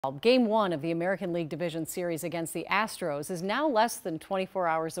Game 1 of the American League Division Series against the Astros is now less than 24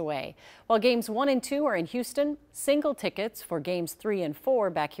 hours away. While Games 1 and 2 are in Houston, single tickets for Games 3 and 4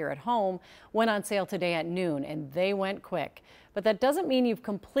 back here at home went on sale today at noon, and they went quick. But that doesn't mean you've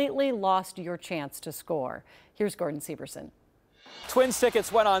completely lost your chance to score. Here's Gordon Severson. Twins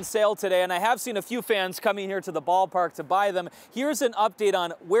tickets went on sale today, and I have seen a few fans coming here to the ballpark to buy them. Here's an update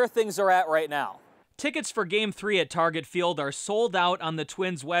on where things are at right now. Tickets for Game 3 at Target Field are sold out on the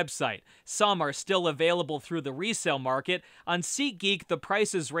Twins website. Some are still available through the resale market. On SeatGeek, the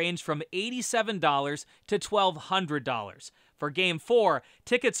prices range from $87 to $1,200. For Game 4,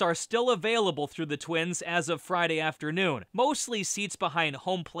 tickets are still available through the Twins as of Friday afternoon, mostly seats behind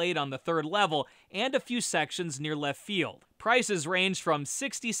home plate on the third level and a few sections near left field. Prices range from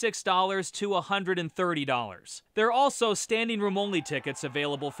 $66 to $130. There are also standing room only tickets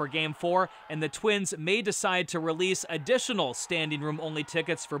available for Game 4, and the Twins may decide to release additional standing room only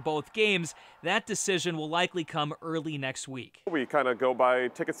tickets for both games. That decision will likely come early next week. We kind of go by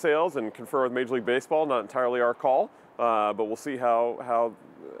ticket sales and confer with Major League Baseball, not entirely our call. But we'll see how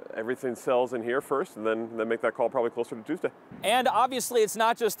everything sells in here first, and then make that call probably closer to Tuesday. And obviously it's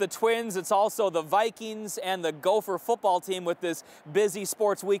not just the Twins, it's also the Vikings and the Gopher football team with this busy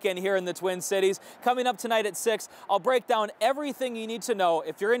sports weekend here in the Twin Cities. Coming up tonight at 6, I'll break down everything you need to know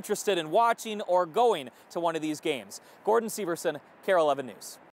if you're interested in watching or going to one of these games. Gordon Severson, KARE 11 News.